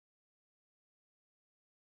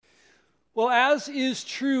Well, as is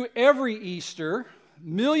true every Easter,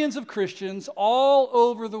 millions of Christians all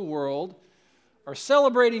over the world are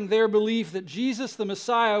celebrating their belief that Jesus the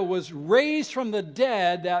Messiah was raised from the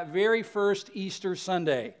dead that very first Easter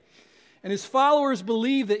Sunday. And his followers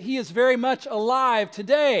believe that he is very much alive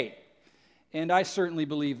today. And I certainly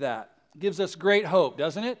believe that. It gives us great hope,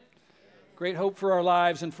 doesn't it? Great hope for our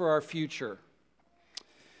lives and for our future.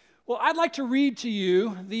 Well, I'd like to read to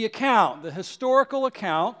you the account, the historical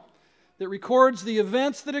account that records the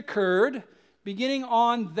events that occurred beginning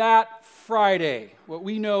on that Friday, what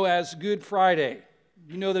we know as Good Friday.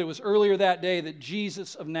 You know that it was earlier that day that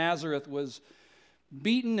Jesus of Nazareth was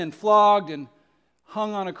beaten and flogged and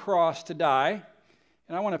hung on a cross to die.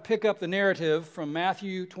 And I want to pick up the narrative from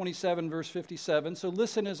Matthew 27, verse 57. So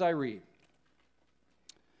listen as I read.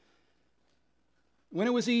 When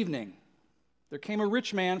it was evening, there came a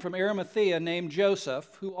rich man from Arimathea named Joseph,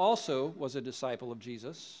 who also was a disciple of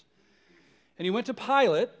Jesus. And he went to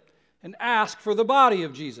Pilate and asked for the body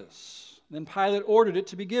of Jesus. Then Pilate ordered it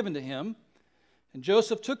to be given to him. And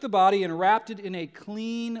Joseph took the body and wrapped it in a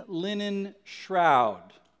clean linen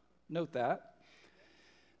shroud. Note that.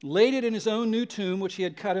 Laid it in his own new tomb, which he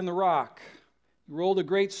had cut in the rock. He rolled a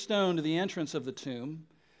great stone to the entrance of the tomb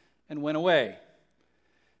and went away.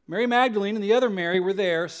 Mary Magdalene and the other Mary were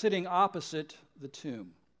there, sitting opposite the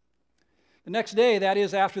tomb. The next day, that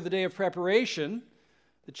is, after the day of preparation,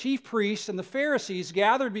 the chief priests and the Pharisees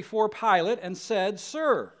gathered before Pilate and said,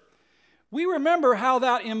 "Sir, we remember how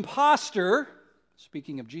that impostor,"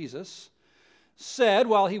 speaking of Jesus, "said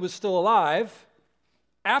while he was still alive,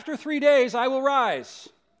 'After 3 days I will rise.'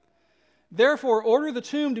 Therefore order the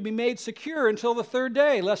tomb to be made secure until the third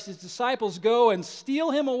day, lest his disciples go and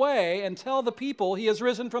steal him away and tell the people he has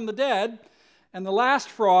risen from the dead, and the last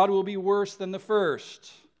fraud will be worse than the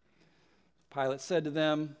first." Pilate said to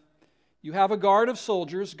them, "You have a guard of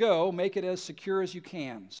soldiers. Go, make it as secure as you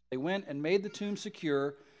can." So they went and made the tomb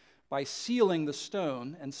secure by sealing the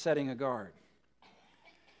stone and setting a guard.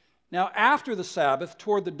 Now after the Sabbath,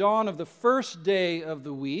 toward the dawn of the first day of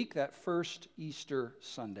the week, that first Easter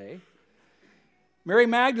Sunday, Mary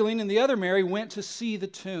Magdalene and the other Mary went to see the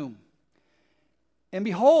tomb. And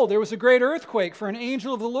behold, there was a great earthquake, for an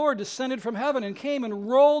angel of the Lord descended from heaven and came and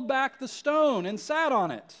rolled back the stone and sat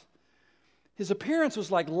on it. His appearance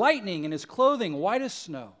was like lightning, and his clothing white as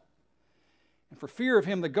snow. And for fear of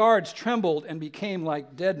him, the guards trembled and became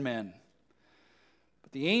like dead men.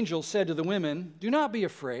 But the angel said to the women, "Do not be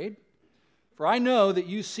afraid, for I know that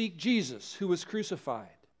you seek Jesus, who was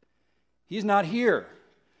crucified. He is not here,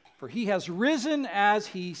 for he has risen as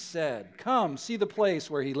he said. Come, see the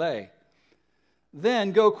place where he lay.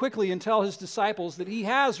 Then go quickly and tell his disciples that he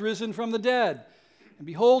has risen from the dead. And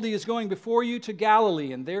behold, he is going before you to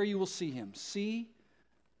Galilee, and there you will see him. See,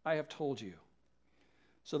 I have told you."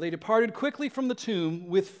 So they departed quickly from the tomb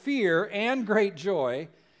with fear and great joy,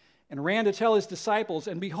 and ran to tell his disciples.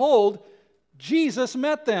 And behold, Jesus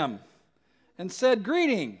met them and said,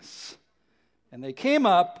 "Greetings." And they came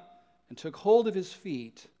up and took hold of his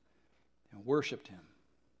feet and worshiped him.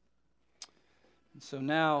 And so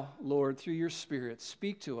now, Lord, through your Spirit,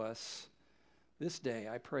 speak to us this day,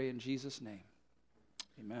 I pray in Jesus' name.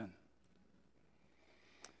 Amen.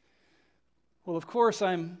 Well, of course,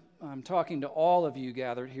 I'm talking to all of you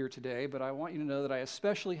gathered here today, but I want you to know that I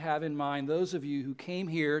especially have in mind those of you who came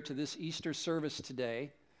here to this Easter service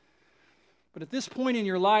today, but at this point in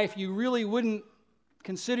your life, you really wouldn't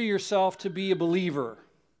consider yourself to be a believer.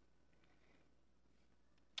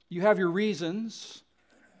 You have your reasons.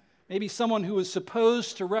 Maybe someone who was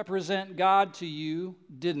supposed to represent God to you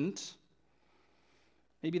didn't.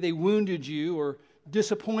 Maybe they wounded you or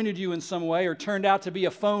disappointed you in some way, or turned out to be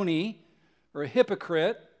a phony or a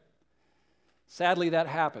hypocrite. Sadly, that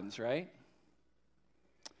happens, right?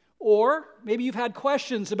 Or maybe you've had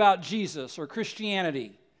questions about Jesus or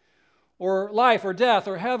Christianity or life or death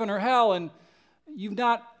or heaven or hell, and you've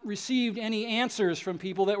not received any answers from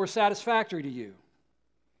people that were satisfactory to you.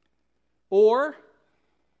 Or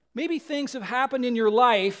maybe things have happened in your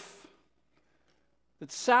life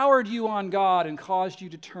that soured you on God and caused you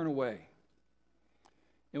to turn away.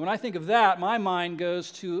 And when I think of that, my mind goes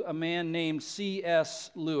to a man named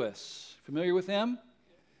C.S. Lewis. Familiar with him?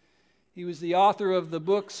 He was the author of the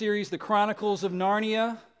book series, The Chronicles of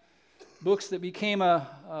Narnia, books that became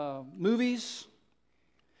movies.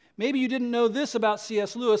 Maybe you didn't know this about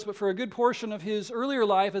C.S. Lewis, but for a good portion of his earlier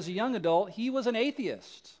life as a young adult, he was an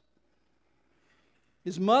atheist.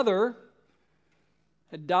 His mother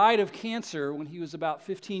had died of cancer when he was about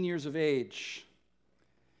 15 years of age.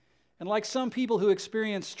 And like some people who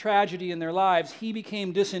experience tragedy in their lives, he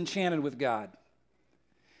became disenchanted with God.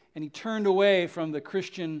 And he turned away from the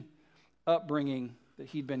Christian upbringing that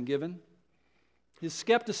he'd been given. His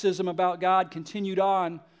skepticism about God continued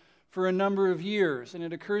on for a number of years, and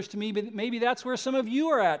it occurs to me that maybe that's where some of you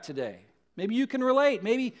are at today. Maybe you can relate.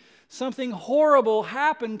 Maybe something horrible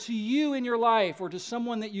happened to you in your life or to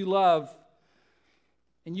someone that you love,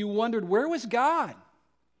 and you wondered, where was God?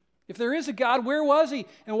 If there is a God, where was he?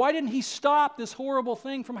 And why didn't he stop this horrible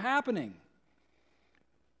thing from happening?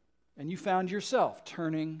 And you found yourself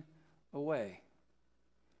turning away.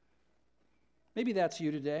 Maybe that's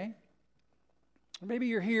you today. Or maybe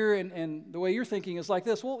you're here and the way you're thinking is like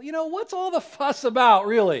this. Well, what's all the fuss about,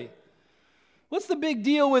 really? What's the big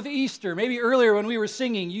deal with Easter? Maybe earlier when we were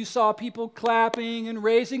singing, you saw people clapping and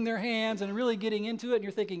raising their hands and really getting into it, and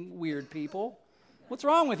you're thinking, weird people. What's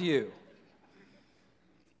wrong with you?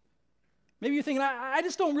 Maybe you're thinking, I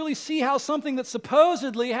just don't really see how something that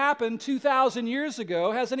supposedly happened 2,000 years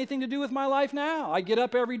ago has anything to do with my life now. I get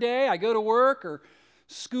up every day, I go to work or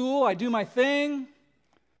school, I do my thing.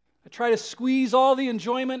 I try to squeeze all the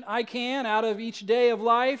enjoyment I can out of each day of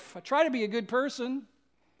life. I try to be a good person.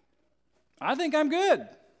 I think I'm good.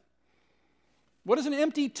 What does an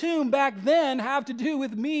empty tomb back then have to do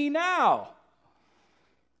with me now?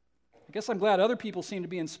 I guess I'm glad other people seem to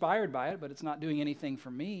be inspired by it, but it's not doing anything for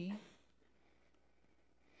me.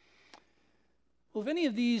 Well, if any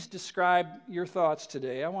of these describe your thoughts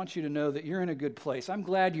today, I want you to know that you're in a good place. I'm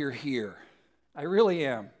glad you're here. I really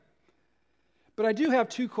am. But I do have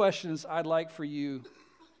two questions I'd like for you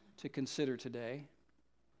to consider today.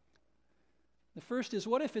 The first is,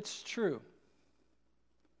 what if it's true?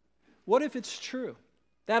 What if it's true?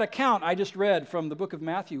 That account I just read from the book of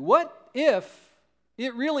Matthew, what if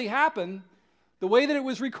it really happened the way that it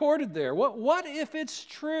was recorded there? What if it's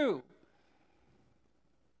true?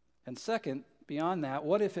 And second, beyond that,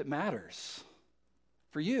 what if it matters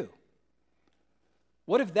for you?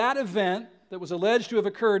 What if that event that was alleged to have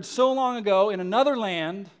occurred so long ago in another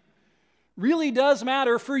land really does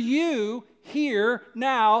matter for you here,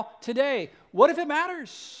 now, today? What if it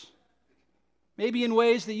matters? Maybe in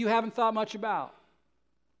ways that you haven't thought much about.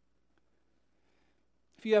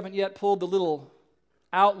 If you haven't yet pulled the little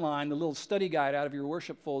outline, the little study guide out of your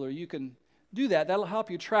worship folder, you can do that. That'll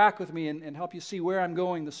help you track with me and help you see where I'm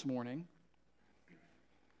going this morning.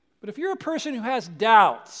 But if you're a person who has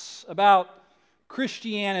doubts about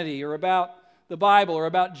Christianity or about the Bible or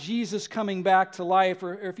about Jesus coming back to life,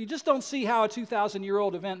 or if you just don't see how a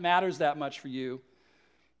 2,000-year-old event matters that much for you,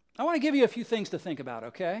 I want to give you a few things to think about,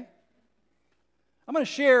 okay? I'm going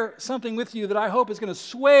to share something with you that I hope is going to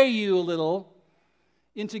sway you a little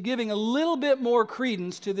into giving a little bit more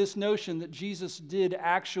credence to this notion that Jesus did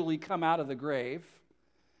actually come out of the grave.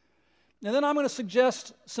 And then I'm going to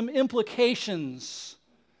suggest some implications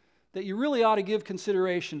that you really ought to give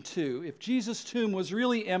consideration to if Jesus' tomb was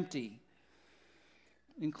really empty,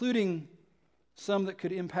 including some that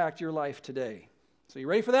could impact your life today. So you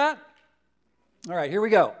ready for that? All right, here we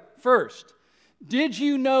go. First, did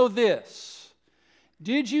you know this?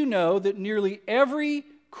 Did you know that nearly every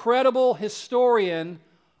credible historian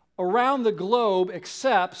around the globe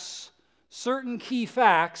accepts certain key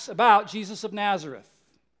facts about Jesus of Nazareth?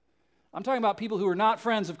 I'm talking about people who are not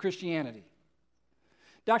friends of Christianity.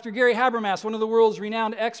 Dr. Gary Habermas, one of the world's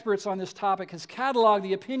renowned experts on this topic, has cataloged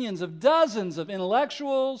the opinions of dozens of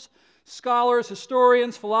intellectuals, scholars,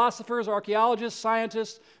 historians, philosophers, archaeologists,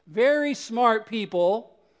 scientists, very smart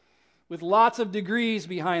people with lots of degrees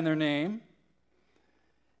behind their name.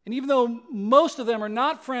 And even though most of them are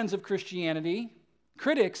not friends of Christianity,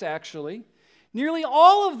 critics actually, nearly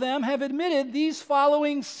all of them have admitted these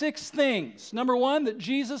following 6 things. Number 1, that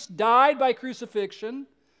Jesus died by crucifixion.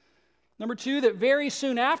 Number 2, that very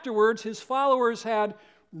soon afterwards, his followers had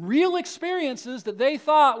real experiences that they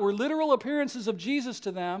thought were literal appearances of Jesus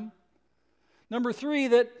to them. Number 3,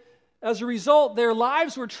 that as a result, their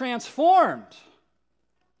lives were transformed,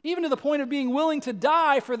 even to the point of being willing to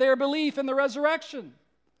die for their belief in the resurrection.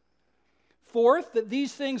 Fourth, that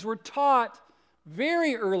these things were taught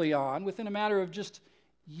very early on, within a matter of just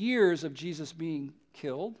years of Jesus being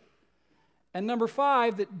killed. And number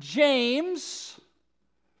 5, that James,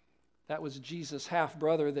 that was Jesus'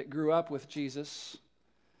 half-brother that grew up with Jesus.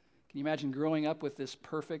 Can you imagine growing up with this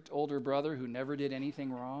perfect older brother who never did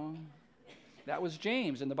anything wrong? That was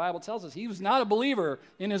James, and the Bible tells us he was not a believer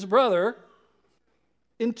in his brother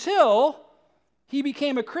until he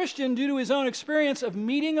became a Christian due to his own experience of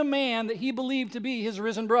meeting a man that he believed to be his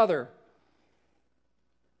risen brother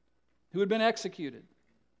who had been executed.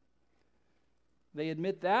 They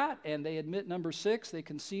admit that, and they admit number 6, they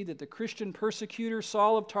concede that the Christian persecutor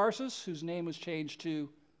Saul of Tarsus, whose name was changed to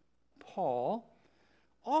Paul,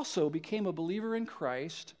 also became a believer in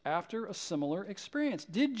Christ after a similar experience.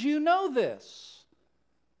 Did you know this?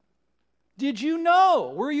 Did you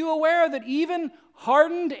know? Were you aware that even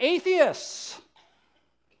hardened atheists,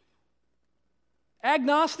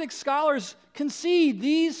 agnostic scholars concede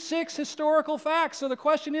these 6 historical facts? So the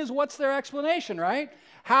question is, what's their explanation, right?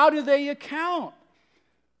 How do they account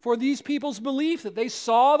for these people's belief that they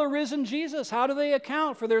saw the risen Jesus? How do they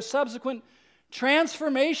account for their subsequent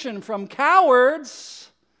transformation from cowards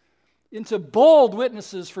into bold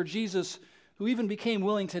witnesses for Jesus, who even became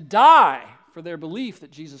willing to die for their belief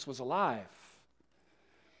that Jesus was alive?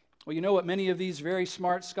 Well, you know what many of these very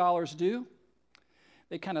smart scholars do?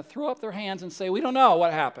 They kind of throw up their hands and say, we don't know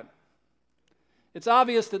what happened. It's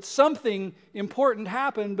obvious that something important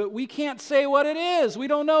happened, but we can't say what it is. We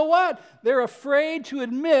don't know what. They're afraid to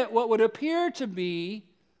admit what would appear to be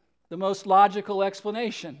the most logical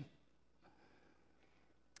explanation.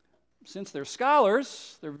 Since they're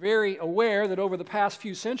scholars, they're very aware that over the past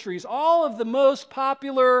few centuries, all of the most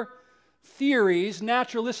popular theories,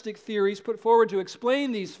 naturalistic theories put forward to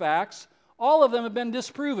explain these facts, all of them have been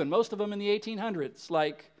disproven, most of them in the 1800s,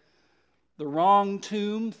 like the wrong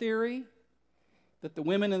tomb theory, that the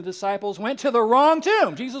women and the disciples went to the wrong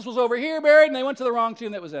tomb. Jesus was over here buried, and they went to the wrong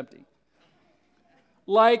tomb that was empty.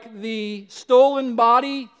 Like the stolen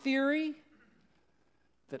body theory,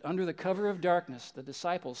 that under the cover of darkness, the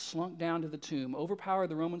disciples slunk down to the tomb, overpowered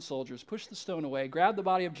the Roman soldiers, pushed the stone away, grabbed the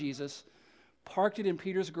body of Jesus, parked it in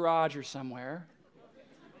Peter's garage or somewhere,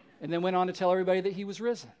 and then went on to tell everybody that he was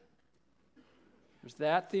risen. There's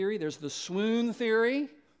that theory. There's the swoon theory,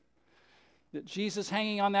 that Jesus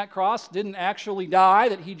hanging on that cross didn't actually die,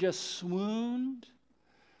 that he just swooned.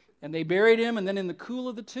 And they buried him, and then in the cool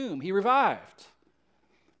of the tomb, he revived.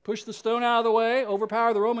 Pushed the stone out of the way,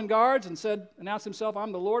 overpowered the Roman guards, and announced himself,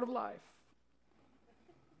 I'm the Lord of life.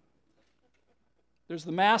 There's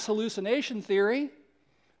the mass hallucination theory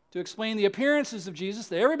to explain the appearances of Jesus,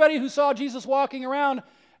 that everybody who saw Jesus walking around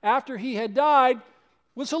after he had died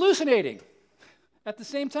was hallucinating at the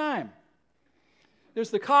same time. There's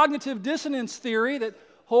the cognitive dissonance theory that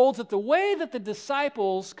holds that the way that the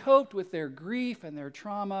disciples coped with their grief and their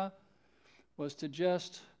trauma was to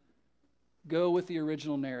just go with the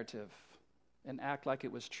original narrative and act like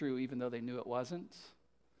it was true even though they knew it wasn't.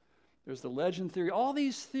 There's the legend theory. All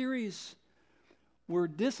these theories were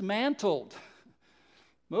dismantled,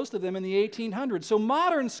 most of them in the 1800s. So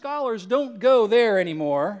modern scholars don't go there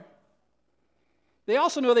anymore. They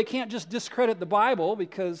also know they can't just discredit the Bible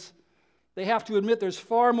because they have to admit there's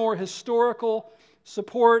far more historical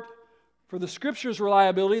support for the Scripture's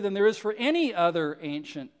reliability than there is for any other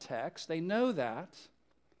ancient text. They know that.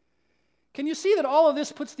 Can you see that all of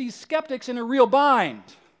this puts these skeptics in a real bind,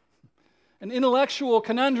 an intellectual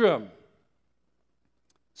conundrum?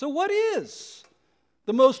 So what is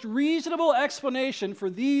the most reasonable explanation for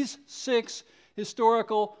these 6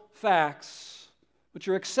 historical facts, which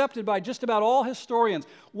are accepted by just about all historians?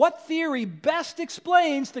 What theory best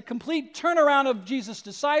explains the complete turnaround of Jesus'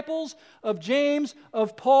 disciples, of James,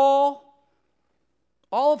 of Paul,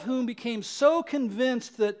 all of whom became so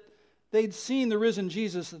convinced that they'd seen the risen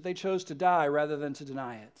Jesus that they chose to die rather than to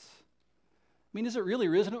deny it? I mean, is it really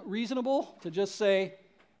reasonable to just say,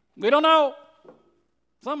 we don't know,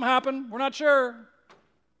 something happened, we're not sure?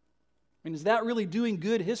 I mean, is that really doing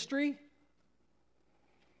good history?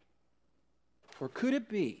 Or could it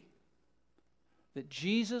be that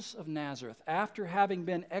Jesus of Nazareth, after having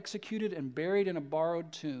been executed and buried in a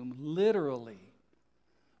borrowed tomb, literally,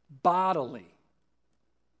 bodily,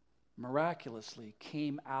 miraculously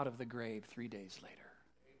came out of the grave 3 days later?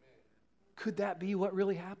 Amen. Could that be what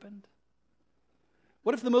really happened?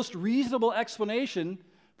 What if the most reasonable explanation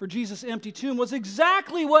for Jesus' empty tomb was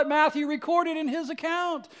exactly what Matthew recorded in his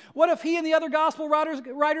account? What if he and the other gospel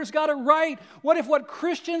writers got it right? What if what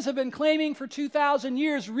Christians have been claiming for 2,000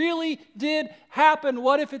 years really did happen?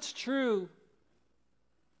 What if it's true?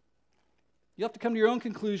 You'll have to come to your own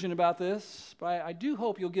conclusion about this, but I do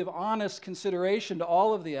hope you'll give honest consideration to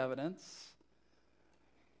all of the evidence.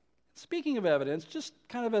 Speaking of evidence, just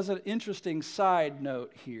kind of as an interesting side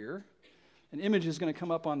note here, an image is going to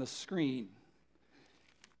come up on the screen.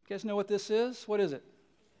 You guys know what this is? What is it?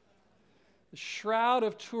 The Shroud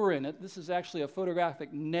of Turin. This is actually a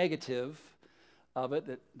photographic negative of it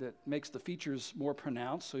that makes the features more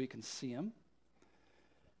pronounced so you can see them.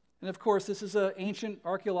 And of course, this is an ancient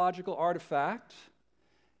archaeological artifact.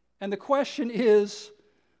 And the question is,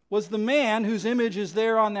 was the man whose image is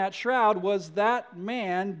there on that shroud, was that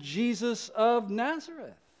man Jesus of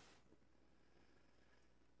Nazareth?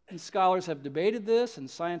 And scholars have debated this, and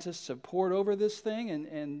scientists have pored over this thing,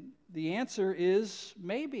 and the answer is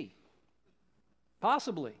maybe.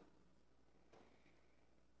 Possibly.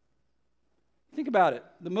 Think about it.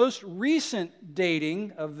 The most recent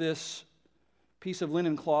dating of this piece of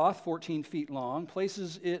linen cloth, 14 feet long,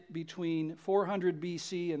 places it between 400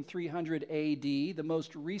 BC and 300 AD, the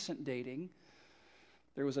most recent dating.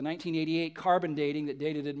 There was a 1988 carbon dating that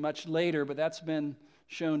dated it much later, but that's been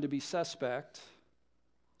shown to be suspect.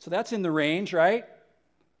 So that's in the range, right?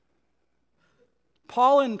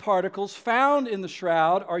 Pollen particles found in the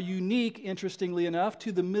shroud are unique, interestingly enough,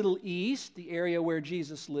 to the Middle East, the area where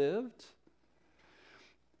Jesus lived.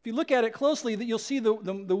 If you look at it closely, you'll see the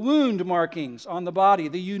wound markings on the body.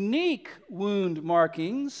 The unique wound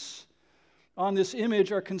markings on this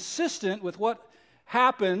image are consistent with what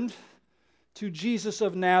happened to Jesus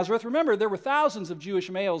of Nazareth. Remember, there were thousands of Jewish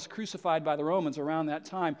males crucified by the Romans around that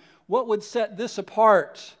time. What would set this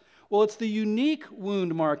apart? Well, it's the unique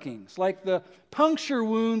wound markings, like the puncture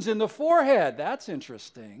wounds in the forehead. That's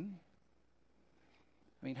interesting.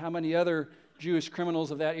 I mean, how many other Jewish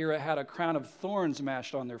criminals of that era had a crown of thorns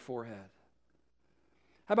mashed on their forehead?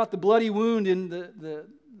 How about the bloody wound in the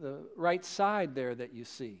right side there that you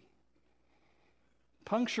see?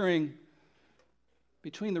 Puncturing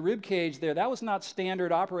between the rib cage there, that was not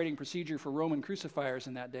standard operating procedure for Roman crucifiers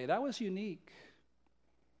in that day. That was unique.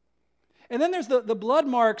 And then there's the blood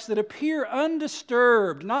marks that appear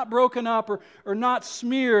undisturbed, not broken up or not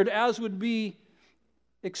smeared as would be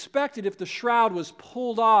expected if the shroud was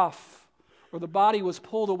pulled off or the body was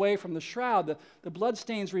pulled away from the shroud. The blood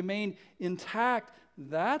stains remain intact.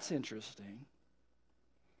 That's interesting.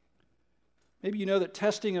 Maybe you know that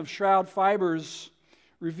testing of shroud fibers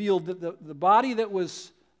revealed that the body that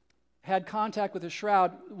had contact with the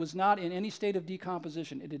shroud was not in any state of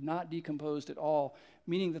decomposition. It did not decompose at all,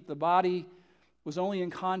 meaning that the body was only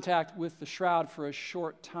in contact with the shroud for a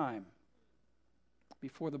short time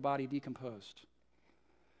before the body decomposed.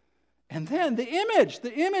 And then the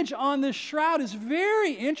image on this shroud is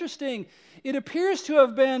very interesting. It appears to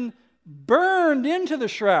have been burned into the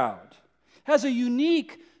shroud. Has a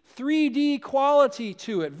unique 3D quality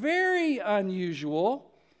to it, very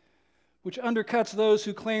unusual, which undercuts those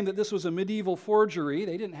who claim that this was a medieval forgery.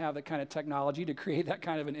 They didn't have that kind of technology to create that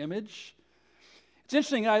kind of an image. It's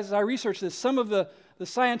interesting, as I research this, some of the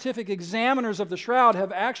scientific examiners of the shroud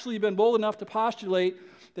have actually been bold enough to postulate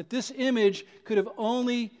that this image could have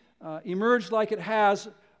only emerged like it has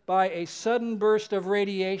by a sudden burst of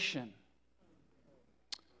radiation.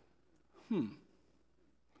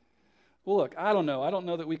 Well, look, I don't know. I don't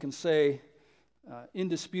know that we can say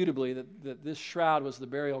indisputably that this shroud was the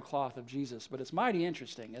burial cloth of Jesus, but it's mighty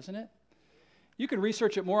interesting, isn't it? You can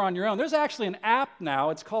research it more on your own. There's actually an app now.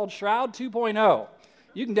 It's called Shroud 2.0.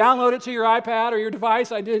 You can download it to your iPad or your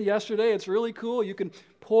device. I did yesterday. It's really cool. You can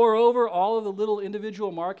pore over all of the little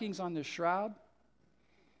individual markings on this shroud.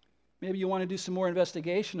 Maybe you want to do some more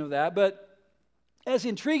investigation of that. But as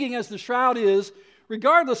intriguing as the shroud is,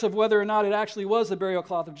 regardless of whether or not it actually was the burial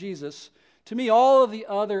cloth of Jesus, to me, all of the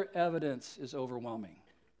other evidence is overwhelming.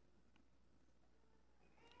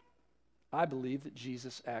 I believe that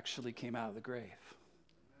Jesus actually came out of the grave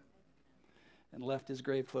and left his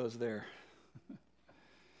grave clothes there.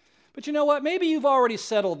 But you know what? Maybe you've already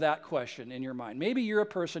settled that question in your mind. Maybe you're a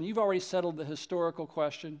person, you've already settled the historical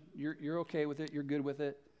question. You're okay with it. You're good with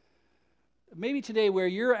it. Maybe today where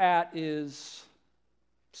you're at is,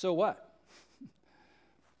 so what?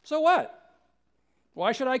 So what?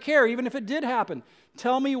 Why should I care, even if it did happen?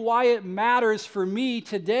 Tell me why it matters for me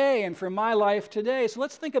today and for my life today. So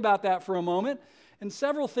let's think about that for a moment. And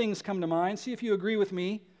several things come to mind. See if you agree with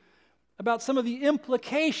me about some of the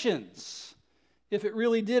implications if it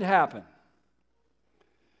really did happen.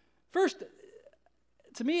 First,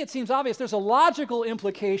 to me it seems obvious there's a logical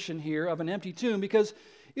implication here of an empty tomb, because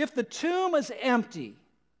if the tomb is empty,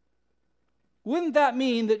 wouldn't that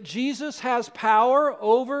mean that Jesus has power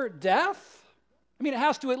over death? I mean, it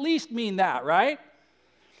has to at least mean that, right?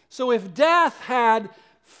 So if death had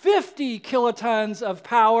 50 kilotons of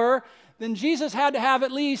power, then Jesus had to have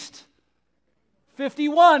at least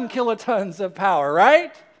 51 kilotons of power,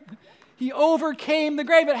 right? He overcame the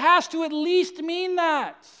grave. It has to at least mean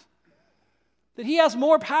that he has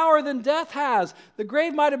more power than death has. The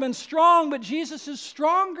grave might have been strong, but Jesus is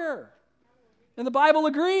stronger. And the Bible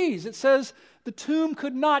agrees. It says the tomb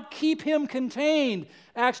could not keep him contained.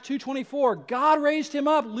 Acts 2:24. God raised him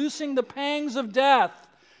up, loosing the pangs of death.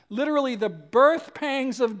 Literally the birth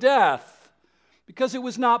pangs of death. Because it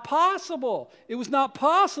was not possible. It was not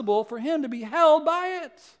possible for him to be held by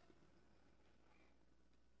it.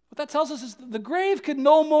 What that tells us is the grave could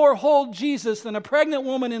no more hold Jesus than a pregnant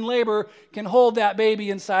woman in labor can hold that baby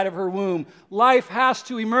inside of her womb. Life has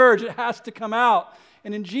to emerge. It has to come out.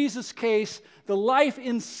 And in Jesus' case, the life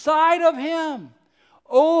inside of him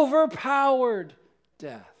overpowered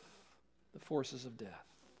death, the forces of death.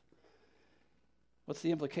 What's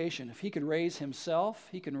the implication? If he could raise himself,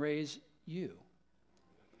 he can raise you.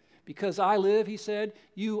 Because I live, he said,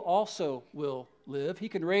 you also will live. He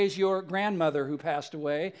can raise your grandmother who passed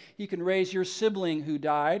away. He can raise your sibling who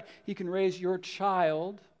died. He can raise your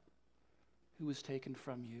child who was taken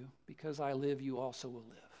from you. Because I live, you also will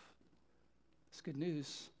live. It's good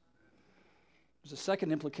news. There's a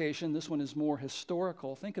second implication. This one is more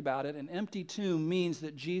historical. Think about it. An empty tomb means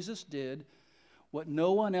that Jesus did what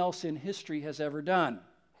no one else in history has ever done.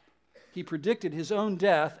 He predicted his own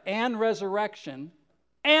death and resurrection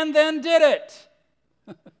and then did it.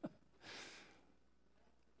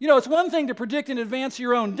 You know, it's one thing to predict in advance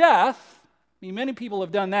your own death. I mean, many people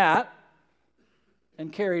have done that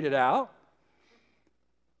and carried it out.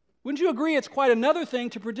 Wouldn't you agree it's quite another thing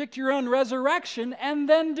to predict your own resurrection and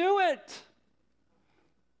then do it?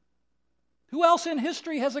 Who else in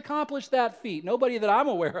history has accomplished that feat? Nobody that I'm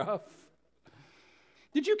aware of.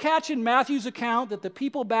 Did you catch in Matthew's account that the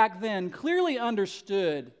people back then clearly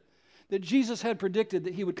understood that Jesus had predicted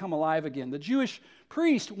that he would come alive again? The Jewish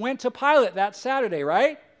priest went to Pilate that Saturday,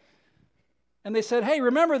 right? And they said, hey,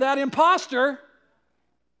 remember that imposter?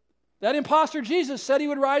 That imposter Jesus said he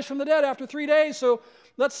would rise from the dead after 3 days, so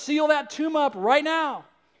let's seal that tomb up right now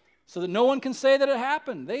so that no one can say that it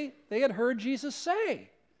happened. They had heard Jesus say,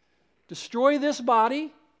 destroy this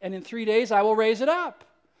body, and in 3 days I will raise it up.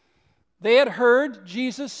 They had heard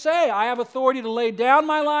Jesus say, I have authority to lay down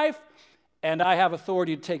my life, and I have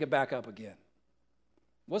authority to take it back up again.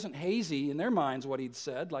 It wasn't hazy in their minds what he'd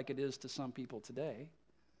said, like it is to some people today.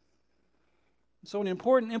 So an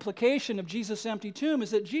important implication of Jesus' empty tomb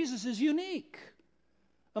is that Jesus is unique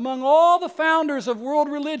among all the founders of world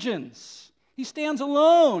religions. He stands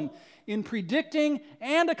alone in predicting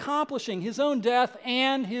and accomplishing his own death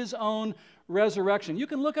and his own resurrection. You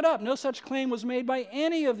can look it up. No such claim was made by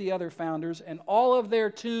any of the other founders, and all of their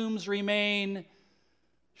tombs remain,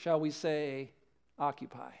 shall we say,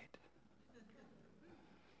 occupied.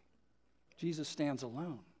 Jesus stands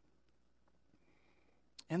alone.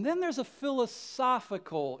 And then there's a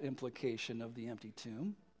philosophical implication of the empty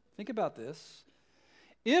tomb. Think about this.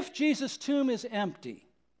 If Jesus' tomb is empty,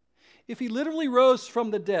 if he literally rose from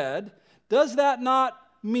the dead, does it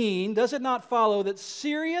not follow that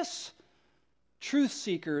serious truth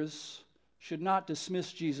seekers should not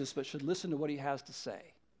dismiss Jesus, but should listen to what he has to say?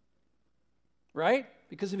 Right?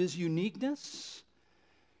 Because of his uniqueness.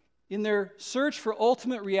 In their search for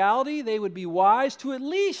ultimate reality, they would be wise to at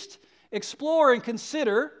least explore and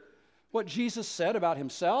consider what Jesus said about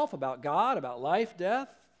himself, about God, about life, death,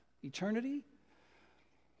 eternity.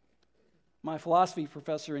 My philosophy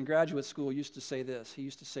professor in graduate school used to say this. He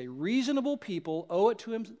used to say, reasonable people owe it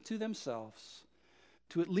to themselves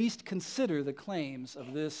to at least consider the claims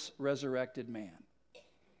of this resurrected man.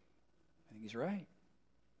 I think he's right.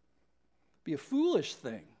 It'd be a foolish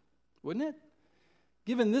thing, wouldn't it?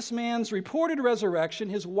 Given this man's reported resurrection,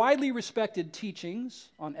 his widely respected teachings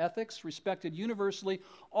on ethics, respected universally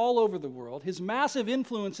all over the world, his massive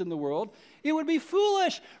influence in the world, it would be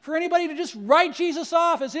foolish for anybody to just write Jesus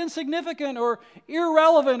off as insignificant or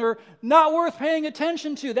irrelevant or not worth paying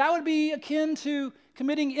attention to. That would be akin to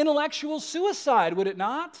committing intellectual suicide, would it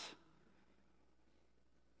not?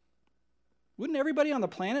 Wouldn't everybody on the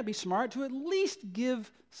planet be smart to at least give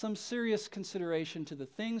some serious consideration to the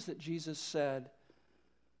things that Jesus said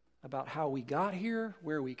about how we got here,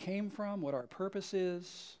 where we came from, what our purpose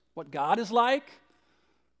is, what God is like,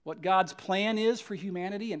 what God's plan is for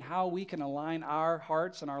humanity, and how we can align our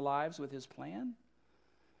hearts and our lives with his plan?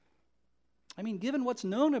 I mean, given what's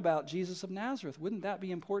known about Jesus of Nazareth, wouldn't that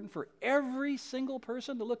be important for every single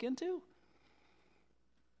person to look into?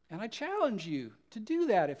 And I challenge you to do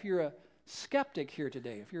that if you're a skeptic here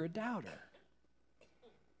today, if you're a doubter.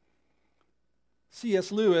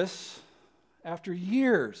 C.S. Lewis, after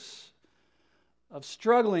years of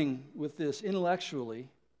struggling with this intellectually,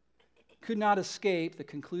 could not escape the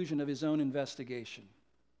conclusion of his own investigation.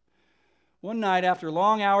 One night, after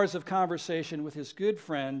long hours of conversation with his good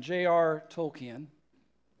friend, J.R. Tolkien,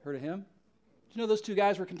 heard of him? Did you know those two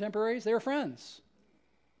guys were contemporaries? They were friends.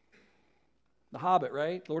 The Hobbit,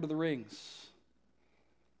 right? Lord of the Rings.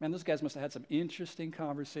 Man, those guys must have had some interesting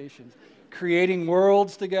conversations, creating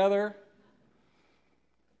worlds together.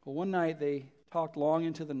 Well, one night they talked long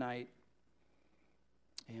into the night,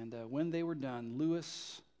 and when they were done,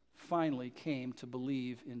 Lewis finally came to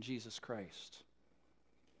believe in Jesus Christ,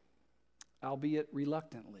 albeit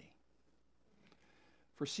reluctantly.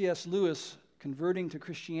 For C.S. Lewis, converting to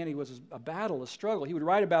Christianity was a battle, a struggle. He would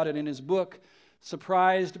write about it in his book,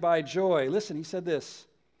 surprised by joy. Listen, he said this,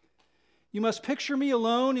 "You must picture me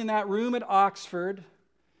alone in that room at Oxford,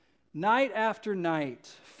 night after night,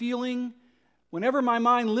 feeling, whenever my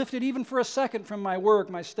mind lifted even for a second from my work,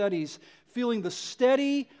 my studies, feeling the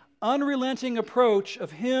steady, unrelenting approach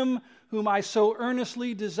of him whom I so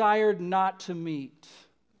earnestly desired not to meet."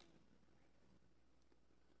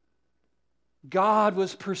 God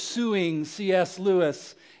was pursuing C.S.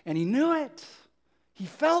 Lewis, and he knew it. He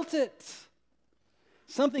felt it.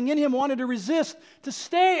 Something in him wanted to resist, to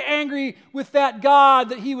stay angry with that God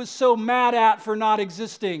that he was so mad at for not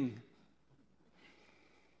existing.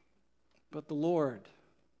 But the Lord,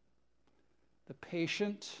 the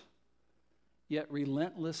patient yet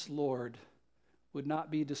relentless Lord, would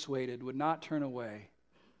not be dissuaded, would not turn away.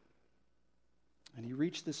 And he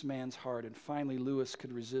reached this man's heart, and finally Lewis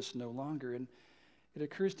could resist no longer. And it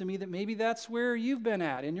occurs to me that maybe that's where you've been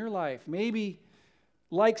at in your life. Maybe,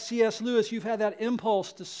 like C.S. Lewis, you've had that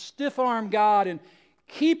impulse to stiff-arm God and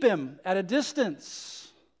keep him at a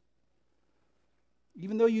distance,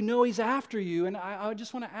 even though you know he's after you. And I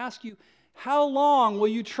just want to ask you, how long will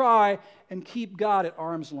you try and keep God at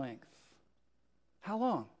arm's length? How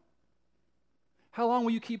long? How long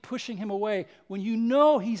will you keep pushing him away when you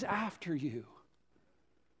know he's after you?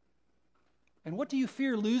 And what do you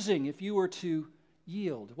fear losing if you were to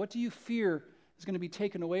yield? What do you fear is going to be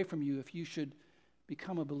taken away from you if you should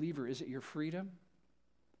become a believer? Is it your freedom?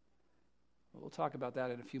 Well, we'll talk about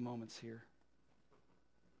that in a few moments here.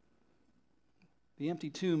 The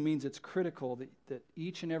empty tomb means it's critical that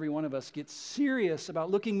each and every one of us gets serious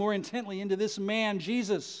about looking more intently into this man,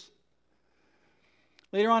 Jesus.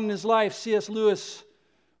 Later on in his life, C.S. Lewis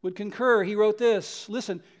would concur. He wrote this,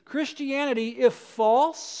 listen, Christianity, if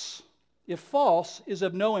false, is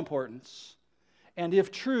of no importance, and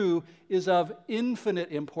if true, is of infinite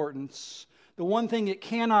importance. The one thing it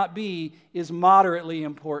cannot be is moderately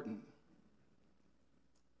important.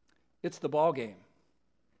 It's the ball game.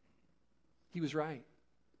 He was right.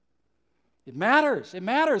 It matters. It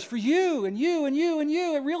matters for you and you and you and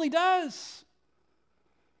you. It really does.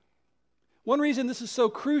 One reason this is so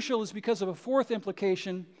crucial is because of a fourth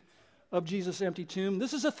implication of Jesus' empty tomb.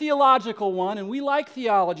 This is a theological one, and we like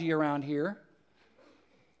theology around here.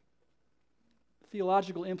 The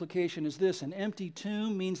theological implication is this: an empty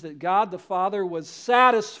tomb means that God the Father was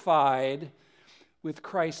satisfied with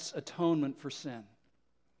Christ's atonement for sin.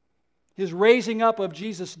 His raising up of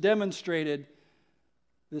Jesus demonstrated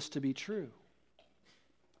this to be true.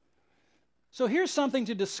 So here's something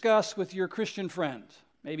to discuss with your Christian friend,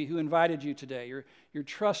 maybe who invited you today, your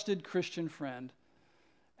trusted Christian friend.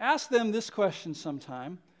 Ask them this question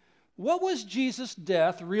sometime: what was Jesus'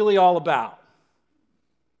 death really all about?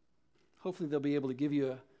 Hopefully they'll be able to give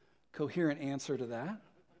you a coherent answer to that.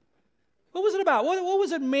 What was it about? What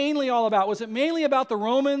was it mainly all about? Was it mainly about the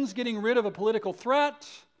Romans getting rid of a political threat?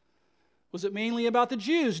 Was it mainly about the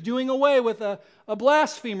Jews doing away with a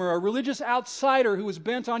blasphemer, a religious outsider who was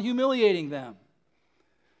bent on humiliating them?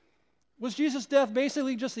 Was Jesus' death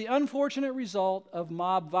basically just the unfortunate result of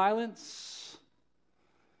mob violence?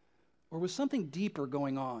 Or was something deeper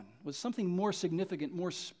going on? Was something more significant,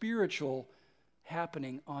 more spiritual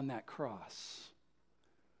happening on that cross?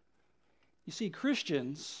 You see,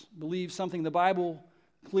 Christians believe something the Bible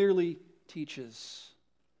clearly teaches.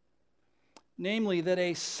 Namely, that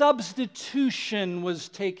a substitution was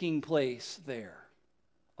taking place there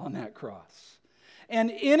on that cross. An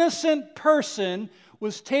innocent person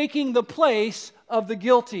was taking the place of the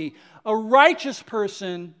guilty. A righteous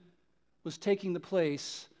person was taking the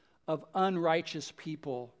place of unrighteous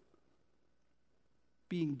people,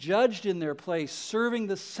 being judged in their place, serving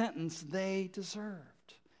the sentence they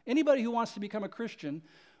deserved. Anybody who wants to become a Christian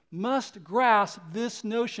must grasp this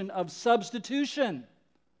notion of substitution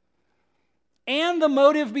and the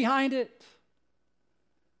motive behind it,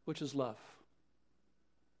 which is love.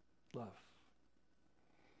 Love.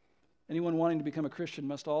 Anyone wanting to become a Christian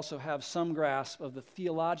must also have some grasp of the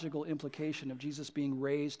theological implication of Jesus being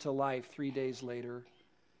raised to life 3 days later.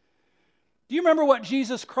 Do you remember what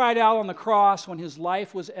Jesus cried out on the cross when his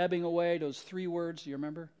life was ebbing away? Those 3 words, do you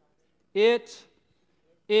remember? It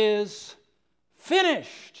is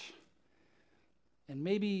finished. And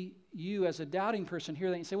maybe you as a doubting person hear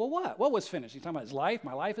that and say, well, what? What was finished? He's talking about his life?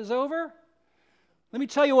 My life is over? Let me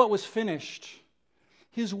tell you what was finished.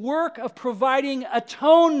 His work of providing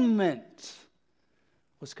atonement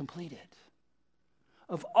was completed,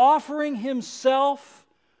 of offering himself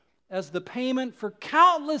as the payment for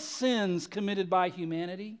countless sins committed by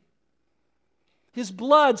humanity. His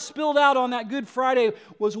blood spilled out on that Good Friday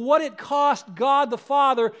was what it cost God the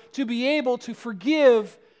Father to be able to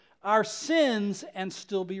forgive our sins and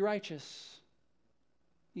still be righteous.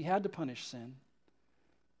 He had to punish sin.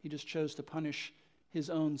 He just chose to punish his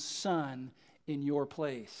own Son in your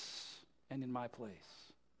place and in my place.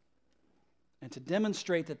 And to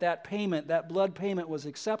demonstrate that that payment, that blood payment was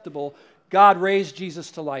acceptable, God raised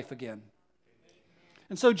Jesus to life again.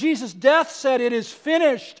 And so Jesus' death said it is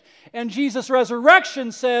finished, and Jesus'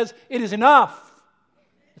 resurrection says it is enough.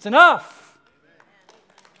 It's enough.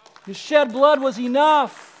 His shed blood was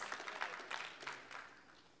enough.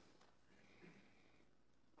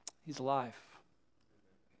 He's alive.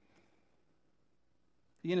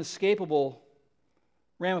 The inescapable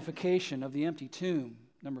ramification of the empty tomb,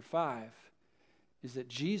 number 5, is that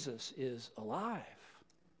Jesus is alive.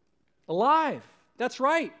 Alive. That's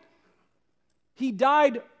right. He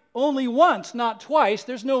died only once, not twice.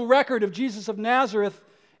 There's no record of Jesus of Nazareth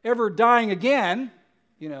ever dying again.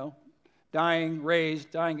 Dying,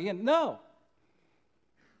 raised, dying again. No.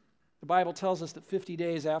 The Bible tells us that 50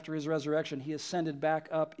 days after his resurrection, he ascended back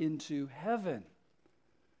up into heaven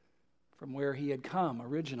from where he had come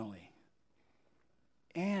originally.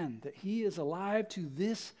 And that he is alive to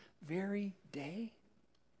this very day.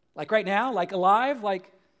 Like right now, like alive,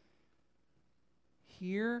 like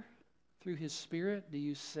here through his Spirit. Do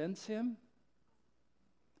you sense him?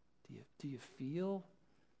 Do you feel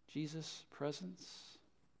Jesus' presence?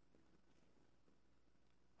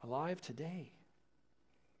 Alive today.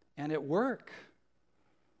 And at work.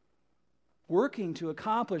 Working to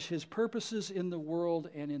accomplish his purposes in the world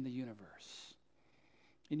and in the universe.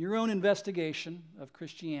 In your own investigation of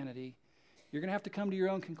Christianity, you're going to have to come to your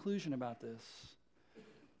own conclusion about this.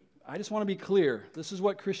 I just want to be clear. This is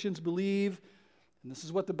what Christians believe, and this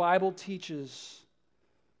is what the Bible teaches.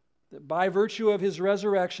 That by virtue of his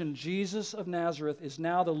resurrection, Jesus of Nazareth is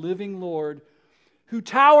now the living Lord who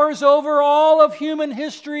towers over all of human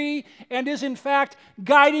history and is in fact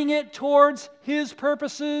guiding it towards his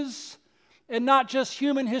purposes, and not just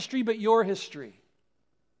human history, but your history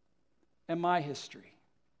and my history.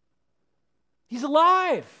 He's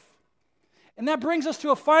alive. And that brings us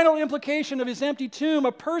to a final implication of his empty tomb,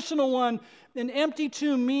 a personal one. An empty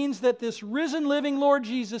tomb means that this risen, living Lord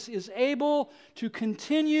Jesus is able to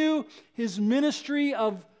continue his ministry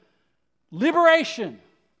of liberation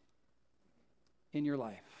in your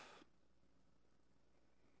life.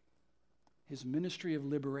 His ministry of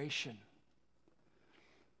liberation.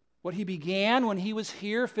 What he began when he was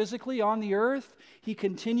here physically on the earth, he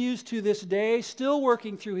continues to this day, still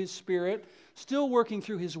working through his Spirit, still working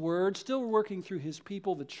through his Word, still working through his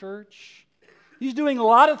people, the church. He's doing a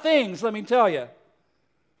lot of things, let me tell you.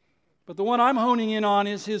 But the one I'm honing in on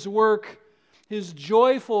is his work, his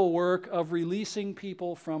joyful work of releasing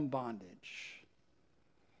people from bondage.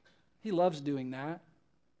 He loves doing that.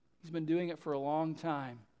 He's been doing it for a long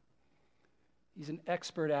time. He's an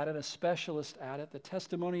expert at it, a specialist at it. The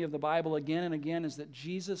testimony of the Bible again and again is that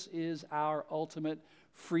Jesus is our ultimate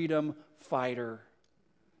freedom fighter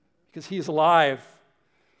because he is alive.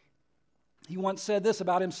 He once said this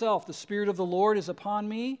about himself: "The Spirit of the Lord is upon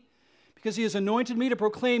me because he has anointed me to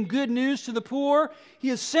proclaim good news to the poor. He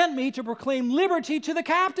has sent me to proclaim liberty to the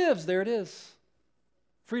captives." There it is.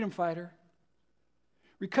 Freedom fighter.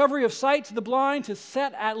 Recovery of sight to the blind, to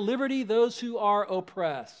set at liberty those who are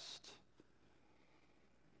oppressed.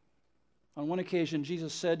 On one occasion,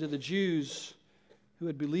 Jesus said to the Jews who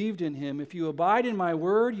had believed in him, "If you abide in my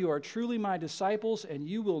word, you are truly my disciples, and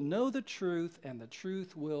you will know the truth, and the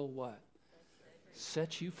truth will" what?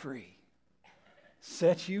 Set you free.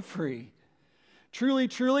 Set you free. Truly,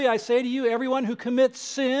 truly, I say to you, everyone who commits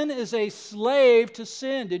sin is a slave to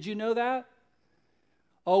sin. Did you know that?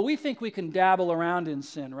 Oh, we think we can dabble around in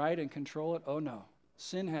sin, right, and control it? Oh, no.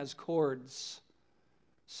 Sin has cords.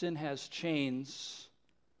 Sin has chains.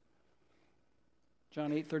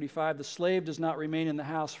 John 8:35, "The slave does not remain in the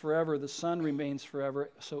house forever, the son remains forever.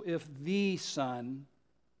 So if the Son,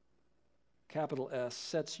 capital S,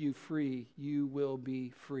 sets you free, you will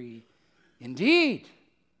be free indeed."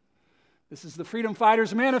 This is the Freedom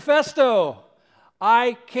Fighters Manifesto.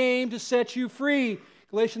 I came to set you free.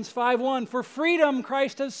 Galatians 5:1, "For freedom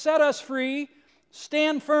Christ has set us free.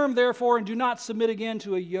 Stand firm, therefore, and do not submit again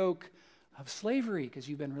to a yoke of slavery," because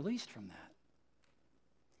you've been released from that.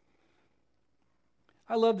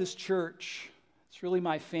 I love this church. It's really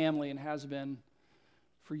my family and has been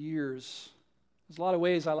for years. There's a lot of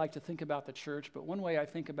ways I like to think about the church, but one way I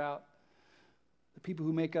think about the people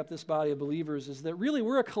who make up this body of believers is that really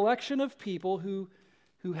we're a collection of people who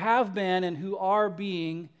have been and who are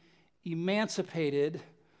being emancipated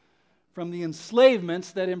from the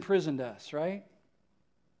enslavements that imprisoned us, right?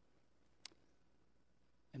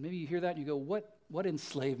 And maybe you hear that and you go, what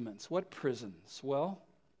enslavements? What prisons? Well,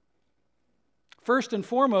 First and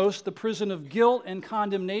foremost, the prison of guilt and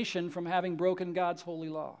condemnation from having broken God's holy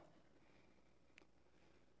law.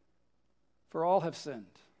 For all have sinned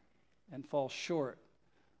and fall short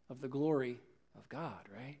of the glory of God,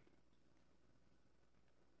 right?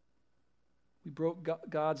 We broke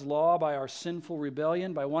God's law by our sinful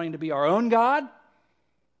rebellion, by wanting to be our own God,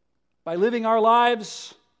 by living our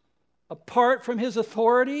lives apart from His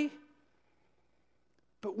authority.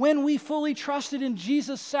 But when we fully trusted in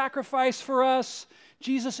Jesus' sacrifice for us,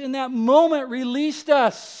 Jesus in that moment released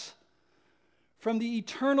us from the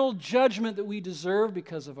eternal judgment that we deserve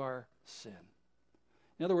because of our sin.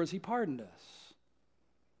 In other words, He pardoned us.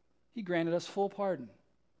 He granted us full pardon.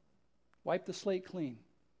 Wiped the slate clean.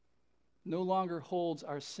 No longer holds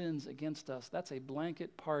our sins against us. That's a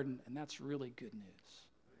blanket pardon, and that's really good news.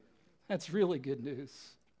 That's really good news.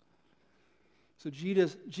 So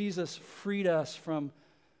Jesus freed us from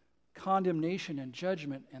condemnation and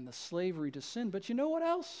judgment and the slavery to sin. But you know what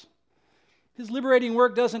else? His liberating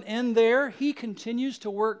work doesn't end there. He continues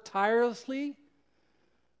to work tirelessly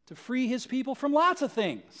to free His people from lots of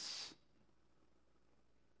things.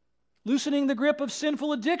 Loosening the grip of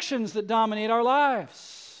sinful addictions that dominate our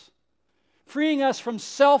lives. Freeing us from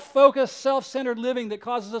self-focused, self-centered living that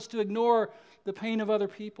causes us to ignore the pain of other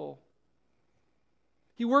people.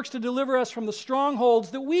 He works to deliver us from the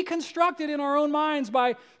strongholds that we constructed in our own minds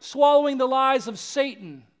by swallowing the lies of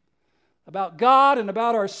Satan about God and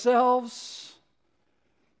about ourselves.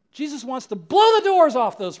 Jesus wants to blow the doors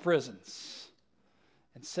off those prisons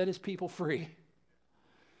and set His people free.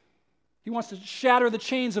 He wants to shatter the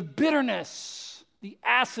chains of bitterness, the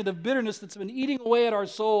acid of bitterness that's been eating away at our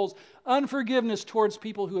souls, unforgiveness towards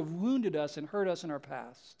people who have wounded us and hurt us in our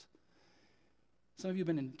past. Some of you have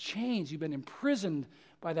been in chains, you've been imprisoned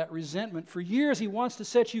by that resentment. For years, He wants to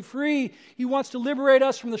set you free. He wants to liberate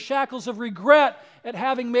us from the shackles of regret at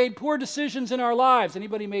having made poor decisions in our lives.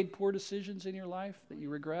 Anybody made poor decisions in your life that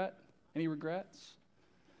you regret? Any regrets?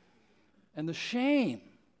 And the shame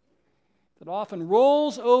that often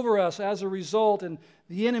rolls over us as a result, and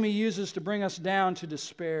the enemy uses to bring us down to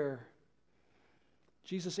despair.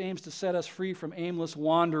 Jesus aims to set us free from aimless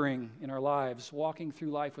wandering in our lives, walking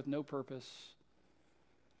through life with no purpose.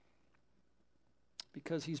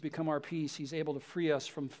 Because He's become our peace, He's able to free us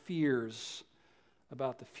from fears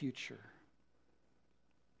about the future.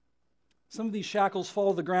 Some of these shackles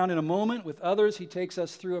fall to the ground in a moment. With others, He takes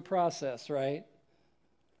us through a process, right?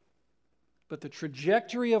 But the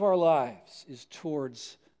trajectory of our lives is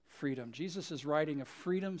towards freedom. Jesus is writing a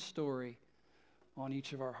freedom story on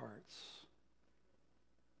each of our hearts.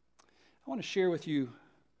 I want to share with you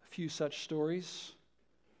a few such stories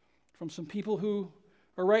from some people who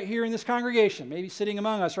are right here in this congregation, maybe sitting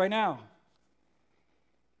among us right now.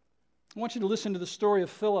 I want you to listen to the story of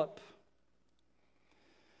Philip.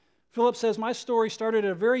 Philip says, "My story started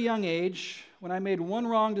at a very young age when I made one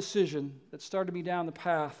wrong decision that started me down the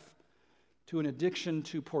path to an addiction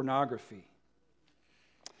to pornography.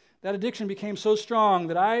 That addiction became so strong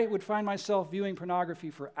that I would find myself viewing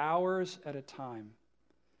pornography for hours at a time.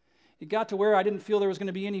 It got to where I didn't feel there was going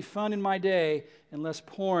to be any fun in my day unless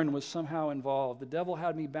porn was somehow involved. The devil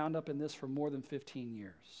had me bound up in this for more than 15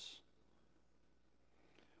 years.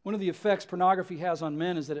 One of the effects pornography has on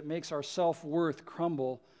men is that it makes our self-worth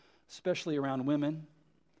crumble, especially around women.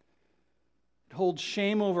 It holds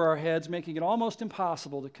shame over our heads, making it almost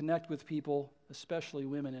impossible to connect with people, especially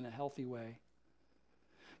women, in a healthy way.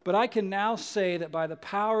 But I can now say that by the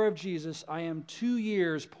power of Jesus, I am 2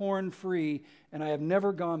 years porn-free, and I have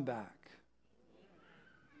never gone back.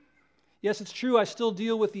 Yes, it's true, I still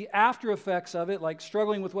deal with the after effects of it, like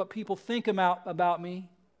struggling with what people think about me.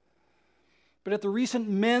 But at the recent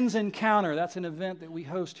men's encounter, that's an event that we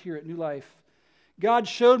host here at New Life, God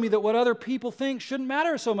showed me that what other people think shouldn't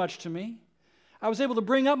matter so much to me. I was able to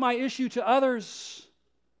bring up my issue to others.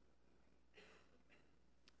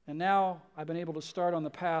 And now I've been able to start on the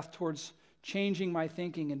path towards changing my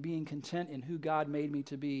thinking and being content in who God made me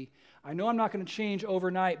to be. I know I'm not going to change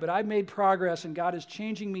overnight, but I've made progress and God is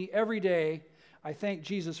changing me every day. I thank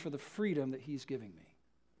Jesus for the freedom that He's giving me.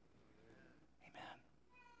 Amen.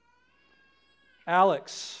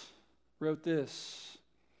 Alex wrote this.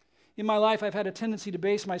 In my life, I've had a tendency to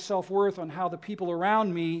base my self-worth on how the people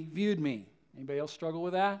around me viewed me. Anybody else struggle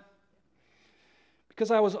with that?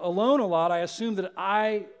 Because I was alone a lot, I assumed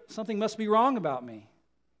that something must be wrong about me.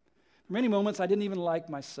 For many moments, I didn't even like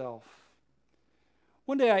myself.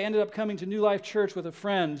 One day, I ended up coming to New Life Church with a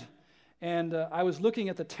friend, and I was looking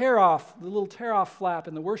at the little tear-off flap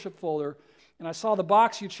in the worship folder, and I saw the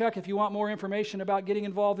box you check if you want more information about getting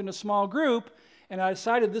involved in a small group, and I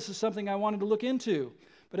decided this is something I wanted to look into.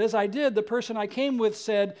 But as I did, the person I came with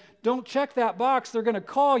said, "Don't check that box, they're going to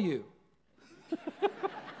call you."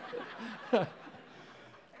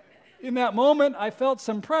 In that moment, I felt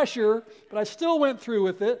some pressure, but I still went through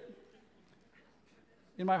with it.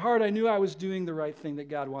 In my heart, I knew I was doing the right thing that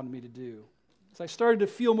God wanted me to do. As I started to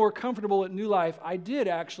feel more comfortable at New Life, I did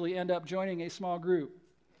actually end up joining a small group.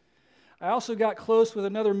 I also got close with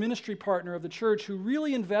another ministry partner of the church who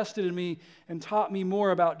really invested in me and taught me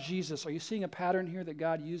more about Jesus. Are you seeing a pattern here that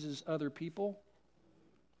God uses other people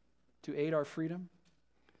to aid our freedom?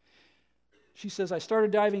 She says, I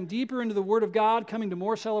started diving deeper into the Word of God, coming to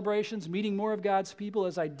more celebrations, meeting more of God's people.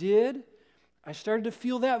 As I did, I started to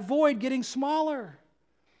feel that void getting smaller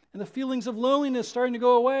and the feelings of loneliness starting to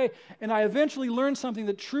go away. And I eventually learned something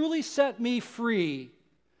that truly set me free.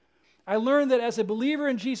 I learned that as a believer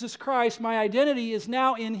in Jesus Christ, my identity is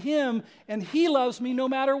now in Him, and He loves me no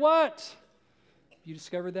matter what. Have you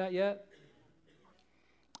discovered that yet?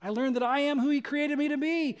 I learned that I am who He created me to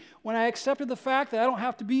be. When I accepted the fact that I don't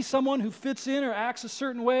have to be someone who fits in or acts a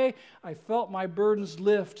certain way, I felt my burdens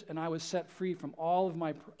lift, and I was set free from all of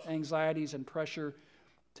my anxieties and pressure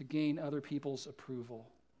to gain other people's approval.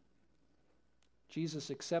 Jesus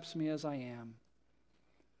accepts me as I am.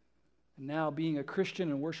 And now being a Christian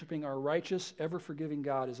and worshiping our righteous, ever-forgiving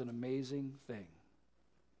God is an amazing thing.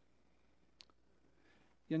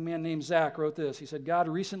 A young man named Zach wrote this. He said, God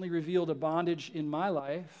recently revealed a bondage in my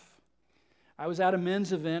life. I was at a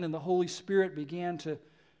men's event and the Holy Spirit began to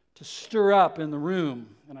stir up in the room.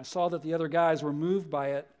 And I saw that the other guys were moved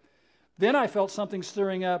by it. Then I felt something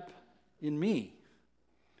stirring up in me.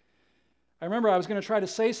 I remember I was going to try to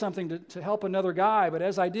say something to help another guy, but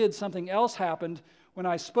as I did, something else happened. When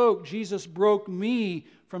I spoke, Jesus broke me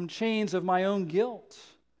from chains of my own guilt.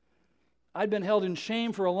 I'd been held in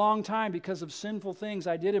shame for a long time because of sinful things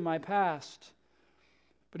I did in my past.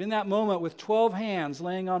 But in that moment, with 12 hands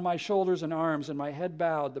laying on my shoulders and arms and my head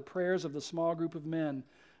bowed, the prayers of the small group of men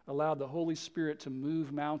allowed the Holy Spirit to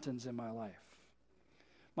move mountains in my life.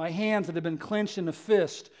 My hands that had been clenched in a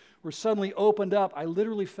fist were suddenly opened up. I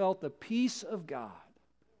literally felt the peace of God.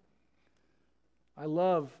 I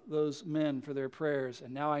love those men for their prayers,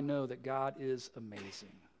 and now I know that God is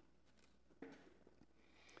amazing.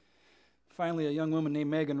 Finally, a young woman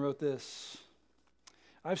named Megan wrote this.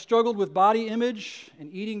 I've struggled with body image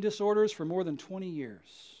and eating disorders for more than 20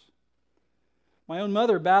 years. My own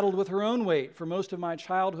mother battled with her own weight for most of my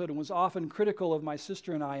childhood and was often critical of my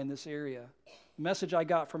sister and I in this area. The message I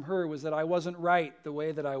got from her was that I wasn't right the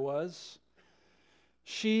way that I was.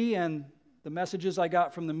 She and the messages I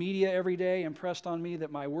got from the media every day impressed on me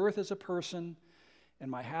that my worth as a person and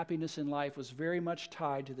my happiness in life was very much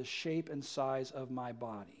tied to the shape and size of my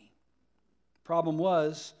body. Problem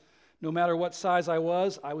was, no matter what size I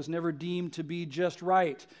was never deemed to be just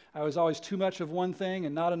right. I was always too much of one thing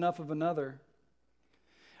and not enough of another.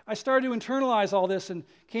 I started to internalize all this and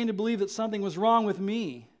came to believe that something was wrong with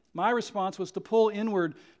me. My response was to pull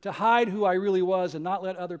inward, to hide who I really was and not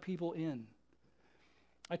let other people in.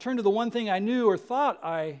 I turned to the one thing I knew or thought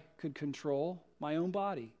I could control, my own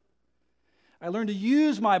body. I learned to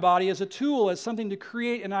use my body as a tool, as something to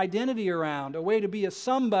create an identity around, a way to be a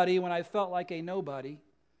somebody when I felt like a nobody.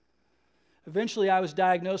 Eventually, I was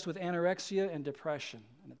diagnosed with anorexia and depression,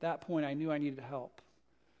 and at that point, I knew I needed help.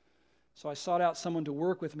 So I sought out someone to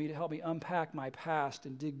work with me to help me unpack my past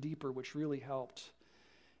and dig deeper, which really helped.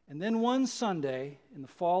 And then one Sunday, in the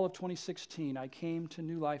fall of 2016, I came to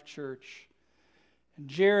New Life Church, and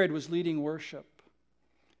Jared was leading worship.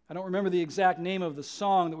 I don't remember the exact name of the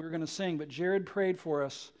song that we were going to sing, but Jared prayed for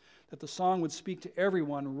us that the song would speak to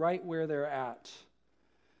everyone right where they're at.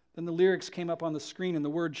 Then the lyrics came up on the screen and the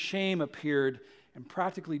word shame appeared and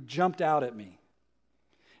practically jumped out at me.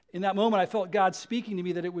 In that moment, I felt God speaking to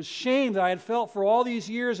me that it was shame that I had felt for all these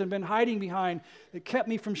years and been hiding behind that kept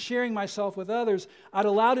me from sharing myself with others. I'd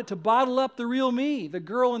allowed it to bottle up the real me, the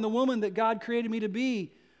girl and the woman that God created me to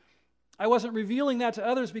be. I wasn't revealing that to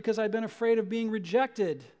others because I'd been afraid of being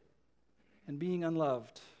rejected and being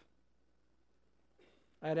unloved.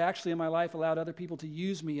 I had actually in my life allowed other people to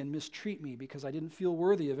use me and mistreat me because I didn't feel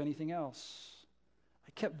worthy of anything else.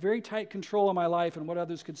 I kept very tight control of my life and what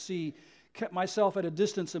others could see, kept myself at a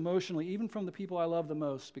distance emotionally, even from the people I love the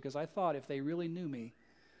most, because I thought if they really knew me,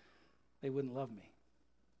 they wouldn't love me.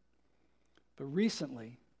 But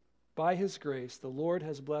recently, by His grace, the Lord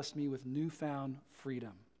has blessed me with newfound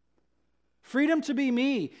freedom. Freedom to be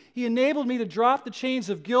me. He enabled me to drop the chains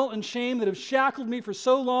of guilt and shame that have shackled me for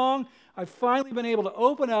so long. I've finally been able to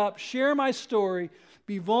open up, share my story,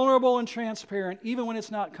 be vulnerable and transparent, even when it's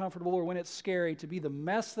not comfortable or when it's scary, to be the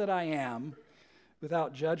mess that I am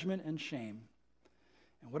without judgment and shame.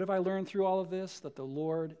 And what have I learned through all of this? That the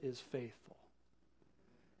Lord is faithful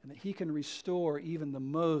and that He can restore even the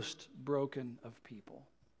most broken of people.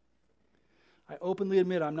 I openly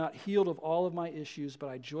admit I'm not healed of all of my issues, but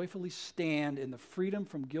I joyfully stand in the freedom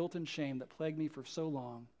from guilt and shame that plagued me for so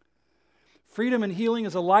long. Freedom and healing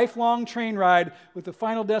is a lifelong train ride with the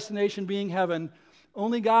final destination being heaven.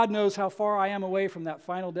 Only God knows how far I am away from that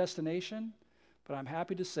final destination, but I'm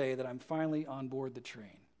happy to say that I'm finally on board the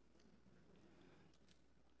train.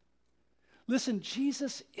 Listen,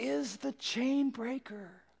 Jesus is the chain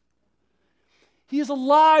breaker. He is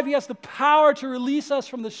alive. He has the power to release us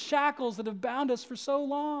from the shackles that have bound us for so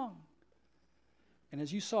long. And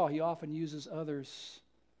as you saw, He often uses others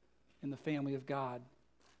in the family of God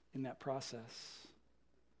in that process.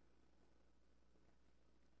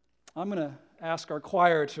 I'm going to ask our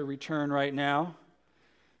choir to return right now.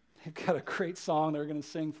 They've got a great song they're going to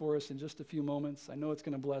sing for us in just a few moments. I know it's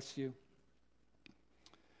going to bless you.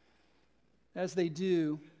 As they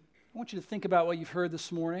do, I want you to think about what you've heard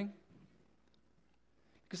this morning.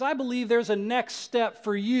 Because I believe there's a next step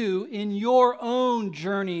for you in your own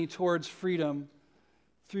journey towards freedom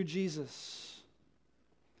through Jesus.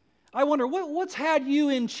 I wonder, what's had you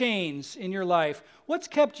in chains in your life? What's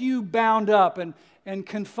kept you bound up and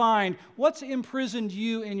confined? What's imprisoned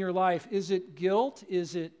you in your life? Is it guilt?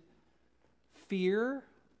 Is it fear?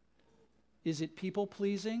 Is it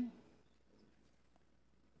people-pleasing?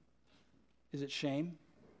 Is it shame?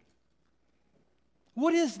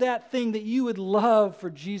 What is that thing that you would love for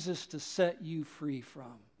Jesus to set you free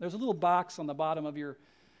from? There's a little box on the bottom of your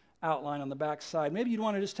outline on the back side. Maybe you'd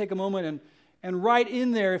want to just take a moment and write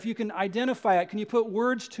in there, if you can identify it, can you put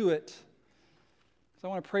words to it? Because I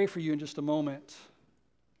want to pray for you in just a moment.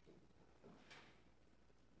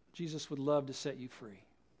 Jesus would love to set you free.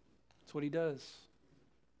 That's what He does.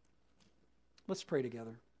 Let's pray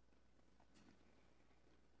together.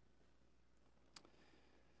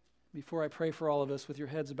 Before I pray for all of us with your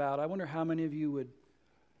heads bowed, I wonder how many of you would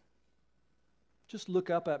just look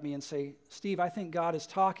up at me and say, Steve, I think God is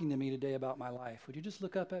talking to me today about my life. Would you just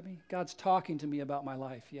look up at me? God's talking to me about my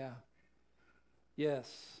life. Yeah.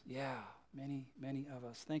 Yes. Yeah. Many, many of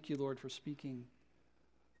us. Thank you, Lord, for speaking.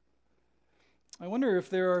 I wonder if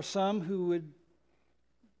there are some who would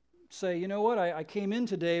say, you know what, I came in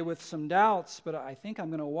today with some doubts, but I think I'm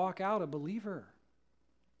going to walk out a believer.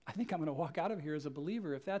 I think I'm going to walk out of here as a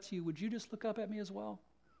believer. If that's you, would you just look up at me as well?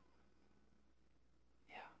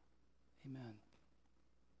 Yeah. Amen.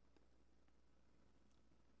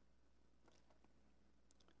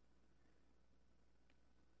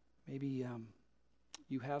 Maybe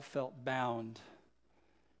you have felt bound,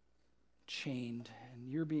 chained, and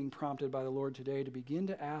you're being prompted by the Lord today to begin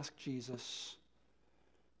to ask Jesus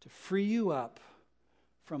to free you up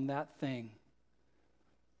from that thing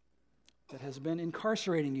that has been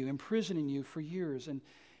incarcerating you, imprisoning you for years.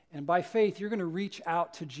 And by faith, you're going to reach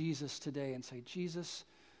out to Jesus today and say, Jesus,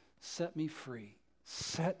 set me free.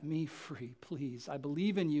 Set me free, please. I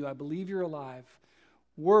believe in you. I believe you're alive.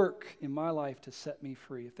 Work in my life to set me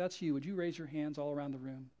free. If that's you, would you raise your hands all around the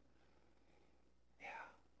room? Yeah.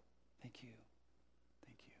 Thank you.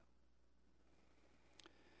 Thank you.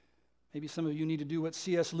 Maybe some of you need to do what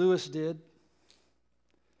C.S. Lewis did.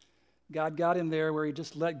 God got him there where he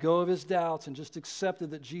just let go of his doubts and just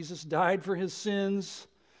accepted that Jesus died for his sins,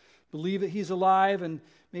 believe that He's alive, and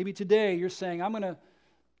maybe today you're saying, I'm going to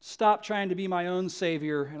stop trying to be my own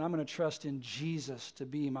Savior, and I'm going to trust in Jesus to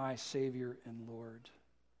be my Savior and Lord.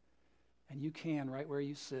 And you can right where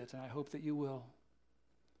you sit, and I hope that you will.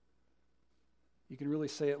 You can really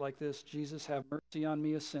say it like this: Jesus, have mercy on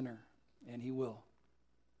me, a sinner, and He will.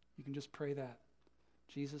 You can just pray that.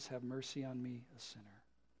 Jesus, have mercy on me, a sinner.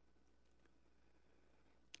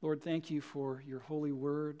 Lord, thank you for your holy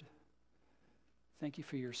word. Thank you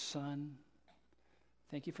for your Son.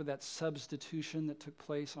 Thank you for that substitution that took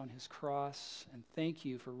place on His cross. And thank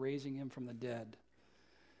you for raising Him from the dead.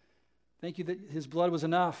 Thank you that His blood was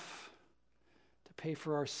enough to pay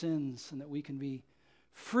for our sins and that we can be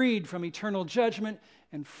freed from eternal judgment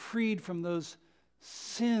and freed from those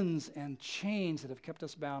sins and chains that have kept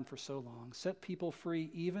us bound for so long. Set people free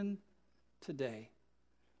even today.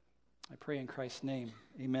 I pray in Christ's name.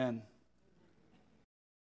 Amen.